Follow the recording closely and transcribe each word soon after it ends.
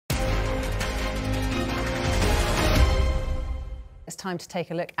It's time to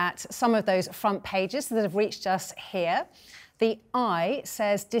take a look at some of those front pages that have reached us here. The Eye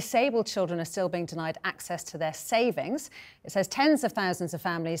says disabled children are still being denied access to their savings. It says tens of thousands of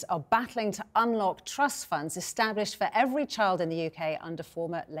families are battling to unlock trust funds established for every child in the UK under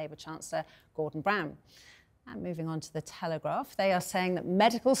former Labour Chancellor Gordon Brown. And moving on to the Telegraph, they are saying that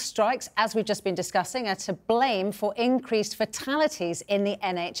medical strikes, as we've just been discussing, are to blame for increased fatalities in the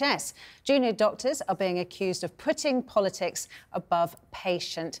NHS. Junior doctors are being accused of putting politics above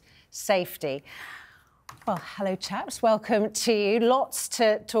patient safety. Well, hello, chaps. Welcome to you. Lots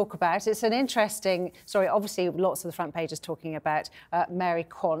to talk about. It's an interesting story. Obviously, lots of the front pages talking about Mary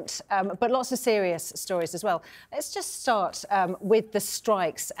Quant, but lots of serious stories as well. Let's just start with the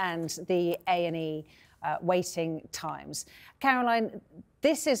strikes and the A&E waiting times. Caroline,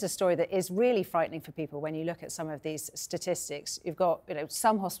 this is a story that is really frightening for people when you look at some of these statistics. You've got,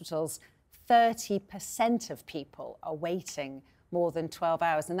 some hospitals, 30% of people are waiting more than 12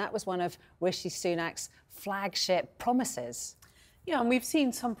 hours. And that was one of Rishi Sunak's flagship promises. Yeah, and we've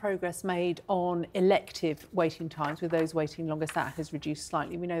seen some progress made on elective waiting times. With those waiting longest, that has reduced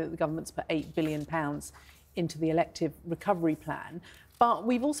slightly. We know that the government's put £8 billion into the elective recovery plan. But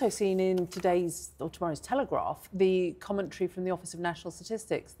we've also seen in today's or tomorrow's Telegraph the commentary from the Office of National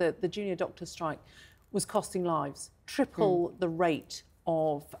Statistics that the junior doctor strike was costing lives, triple the rate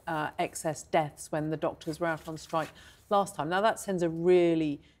of excess deaths when the doctors were out on strike last time. Now, that sends a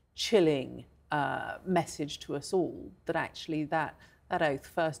really chilling message to us all that actually that oath,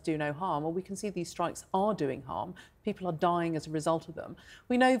 first do no harm. Well, we can see these strikes are doing harm. People are dying as a result of them.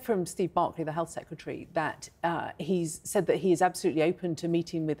 We know from Steve Barclay, the Health Secretary, that he's said that he is absolutely open to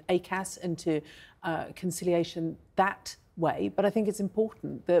meeting with ACAS and to conciliation that way. But I think it's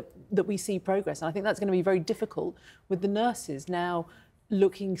important that we see progress. And I think that's going to be very difficult with the nurses now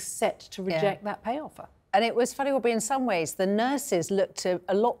looking set to reject that pay offer. And it was funny, in some ways, the nurses looked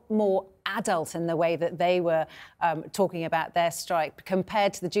a lot more adult in the way that they were talking about their strike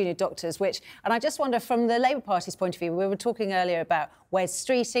compared to the junior doctors, and I just wonder, from the Labour Party's point of view, we were talking earlier about Wes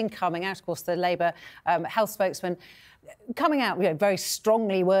Streeting coming out, of course, the Labour health spokesman, coming out with very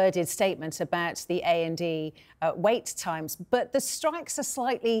strongly worded statements about the A&E wait times. But the strikes are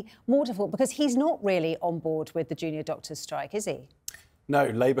slightly more difficult because he's not really on board with the junior doctors' strike, is he? No,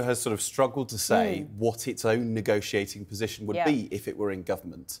 Labour has sort of struggled to say what its own negotiating position would be if it were in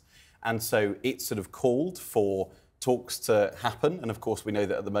government. And so it's sort of called for talks to happen. And of course, we know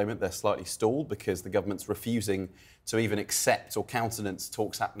that at the moment they're slightly stalled because the government's refusing to even accept or countenance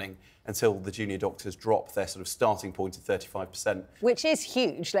talks happening until the junior doctors drop their sort of starting point of 35%. Which is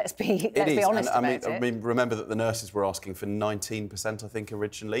huge, let's be honest about it. I mean, remember that the nurses were asking for 19%, I think,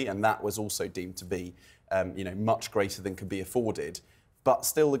 originally, and that was also deemed to be, much greater than could be afforded. But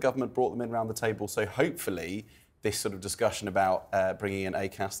still, the government brought them in round the table. So hopefully this sort of discussion about bringing in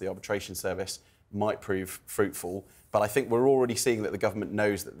ACAS, the arbitration service, might prove fruitful. But I think we're already seeing that the government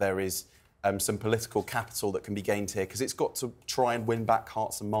knows that there is some political capital that can be gained here, because it's got to try and win back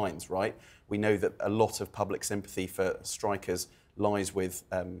hearts and minds, right? We know that a lot of public sympathy for strikers lies with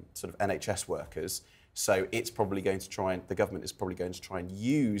sort of NHS workers. So it's probably going to try and, the government is probably going to try and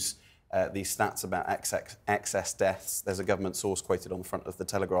use these stats about excess deaths. There's a government source quoted on the front of the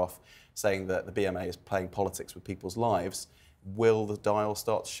Telegraph saying that the BMA is playing politics with people's lives. Will the dial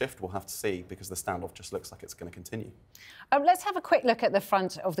start to shift? We'll have to see, because the standoff just looks like it's going to continue. Let's have a quick look at the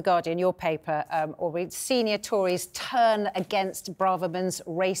front of The Guardian, your paper, Aubrey. Senior Tories turn against Braverman's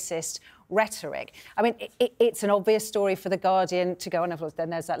racist rhetoric. I mean, it's an obvious story for The Guardian to go on. Of course, then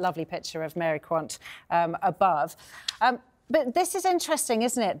there's that lovely picture of Mary Quant above. But this is interesting,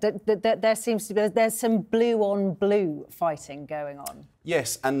 isn't it? That there seems to be there's some blue-on-blue fighting going on.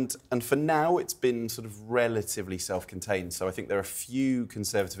 Yes, and for now it's been sort of relatively self-contained. So I think there are a few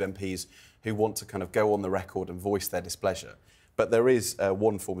Conservative MPs who want to kind of go on the record and voice their displeasure. But there is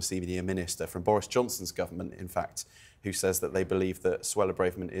one former senior minister from Boris Johnson's government, in fact, who says that they believe that Suella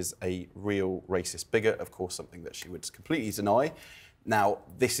Braverman is a real racist bigot. Of course, something that she would completely deny. Now,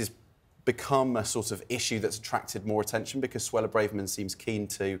 this is become a sort of issue that's attracted more attention because Suella Braverman seems keen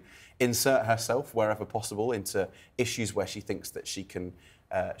to insert herself wherever possible into issues where she thinks that she can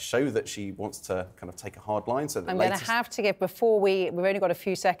show that she wants to kind of take a hard line. So that I'm going to have to give, before we've only got a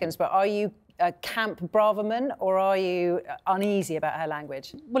few seconds, but are you Camp Braverman, or are you uneasy about her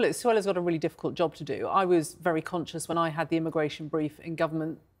language? Well, look, Suella's got a really difficult job to do. I was very conscious when I had the immigration brief in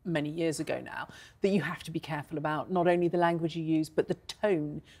government many years ago now that you have to be careful about not only the language you use, but the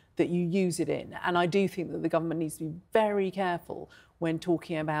tone that you use it in. And I do think that the government needs to be very careful when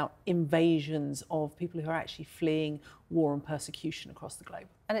talking about invasions of people who are actually fleeing war and persecution across the globe.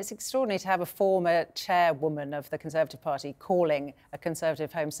 And it's extraordinary to have a former chairwoman of the Conservative Party calling a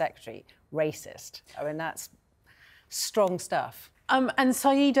Conservative Home Secretary racist. I mean, that's strong stuff. And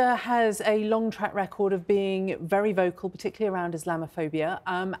Saida has a long track record of being very vocal, particularly around Islamophobia.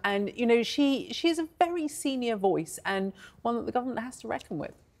 And, you know, she is a very senior voice and one that the government has to reckon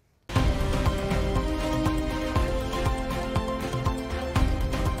with.